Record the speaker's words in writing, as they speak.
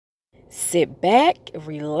Sit back,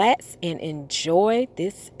 relax, and enjoy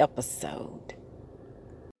this episode.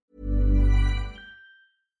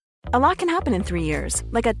 A lot can happen in 3 years,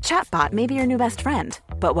 like a chatbot may be your new best friend.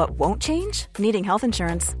 But what won't change? Needing health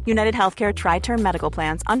insurance. United Healthcare Tri-Term Medical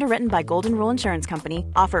Plans, underwritten by Golden Rule Insurance Company,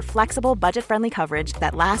 offer flexible, budget-friendly coverage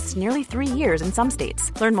that lasts nearly 3 years in some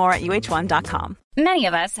states. Learn more at uh1.com. Many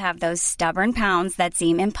of us have those stubborn pounds that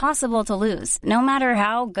seem impossible to lose, no matter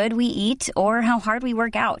how good we eat or how hard we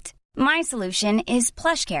work out. My solution is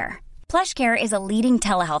PlushCare. PlushCare is a leading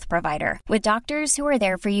telehealth provider with doctors who are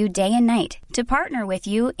there for you day and night to partner with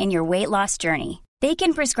you in your weight loss journey. They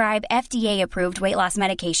can prescribe FDA-approved weight loss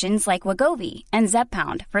medications like Wegovy and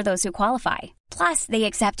Zepbound for those who qualify. Plus, they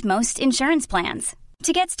accept most insurance plans.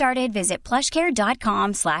 To get started, visit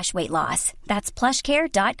plushcare.com/weightloss. That's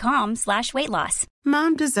plushcare.com/weightloss.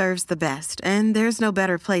 Mom deserves the best, and there's no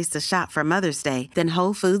better place to shop for Mother's Day than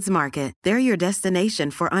Whole Foods Market. They're your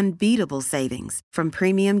destination for unbeatable savings, from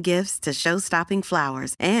premium gifts to show-stopping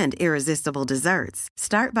flowers and irresistible desserts.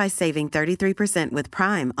 Start by saving 33% with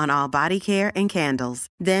Prime on all body care and candles.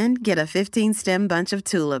 Then get a 15-stem bunch of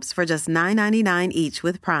tulips for just $9.99 each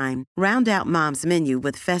with Prime. Round out Mom's menu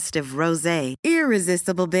with festive rosé,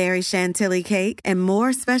 irresistible berry chantilly cake, and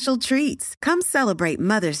more special treats. Come celebrate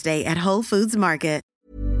Mother's Day at Whole Foods Market.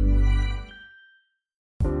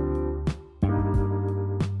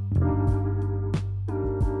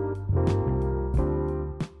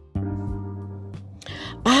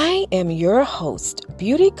 I am your host,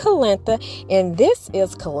 Beauty Calantha, and this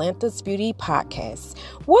is Calantha's Beauty Podcast.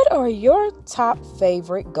 What are your top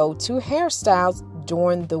favorite go-to hairstyles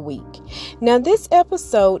during the week? Now, this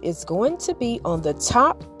episode is going to be on the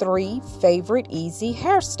top 3 favorite easy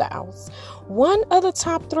hairstyles. One of the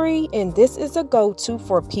top 3, and this is a go-to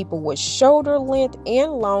for people with shoulder length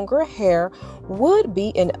and longer hair, would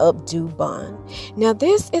be an updo bun. Now,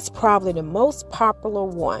 this is probably the most popular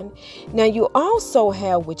one. Now, you also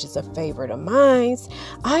have, which is a favorite of mine,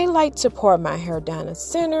 I like to part my hair down the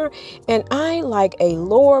center, and I like a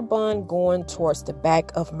lower bun going towards the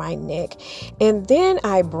back of my neck. And then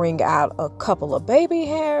I bring out a couple of baby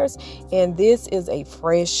hairs, and this is a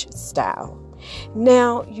fresh style.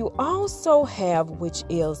 Now, you also have, which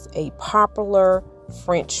is a popular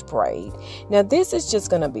French braid. Now, this is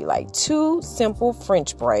just going to be like 2 simple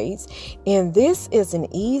French braids, and this is an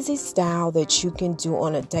easy style that you can do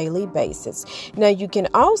on a daily basis. Now, you can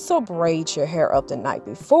also braid your hair up the night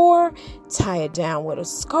before, tie it down with a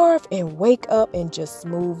scarf, and wake up and just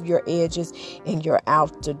smooth your edges, and you're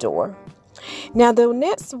out the door. Now, the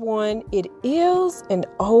next one, it is an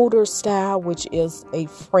older style, which is a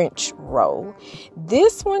French roll.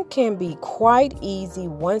 This one can be quite easy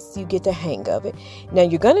once you get the hang of it. Now,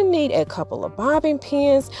 you're going to need a couple of bobbin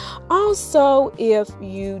pins. Also, if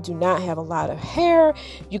you do not have a lot of hair,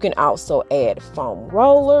 you can also add foam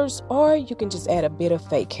rollers, or you can just add a bit of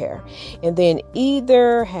fake hair. And then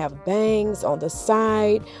either have bangs on the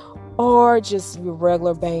side or just your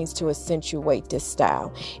regular bangs to accentuate this style.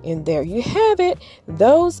 And there you have it.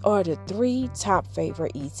 Those are the 3 top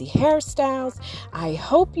favorite easy hairstyles. I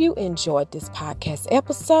hope you enjoyed this podcast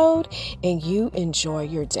episode and you enjoy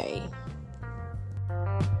your day.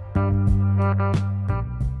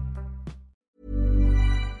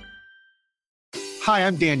 Hi,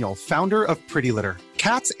 I'm Daniel, founder of Pretty Litter.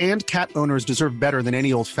 Cats and cat owners deserve better than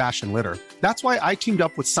any old-fashioned litter. That's why I teamed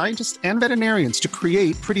up with scientists and veterinarians to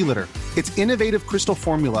create Pretty Litter. Its innovative crystal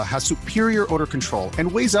formula has superior odor control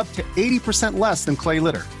and weighs up to 80% less than clay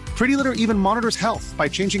litter. Pretty Litter even monitors health by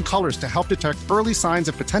changing colors to help detect early signs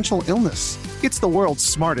of potential illness. It's the world's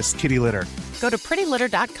smartest kitty litter. Go to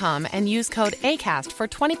prettylitter.com and use code ACAST for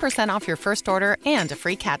 20% off your first order and a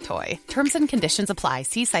free cat toy. Terms and conditions apply.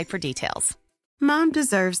 See site for details. Mom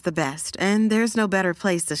deserves the best, and there's no better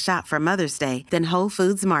place to shop for Mother's Day than Whole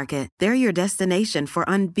Foods Market. They're your destination for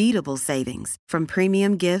unbeatable savings, from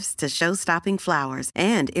premium gifts to show-stopping flowers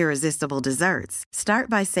and irresistible desserts. Start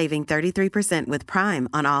by saving 33% with Prime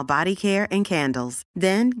on all body care and candles.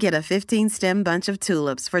 Then get a 15-stem bunch of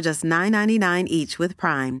tulips for just $9.99 each with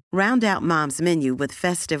Prime. Round out Mom's menu with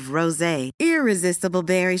festive rosé, irresistible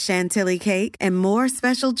berry chantilly cake, and more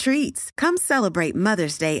special treats. Come celebrate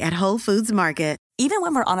Mother's Day at Whole Foods Market. Even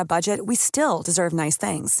when we're on a budget, we still deserve nice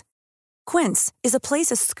things. Quince is a place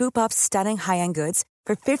to scoop up stunning high-end goods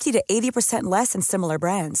for 50 to 80% less than similar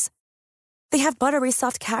brands. They have buttery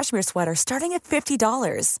soft cashmere sweaters starting at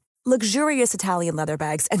 $50, luxurious Italian leather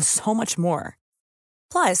bags, and so much more.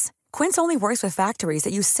 Plus, Quince only works with factories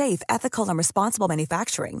that use safe, ethical, and responsible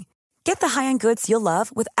manufacturing. Get the high-end goods you'll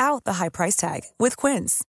love without the high price tag with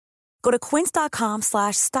Quince. Go to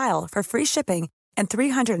quince.com/style for free shipping and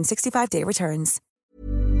 365-day returns.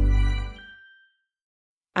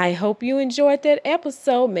 I hope you enjoyed that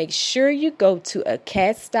episode. Make sure you go to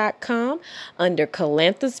acats.com under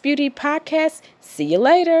Calantha's Beauty Podcast. See you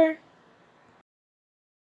later.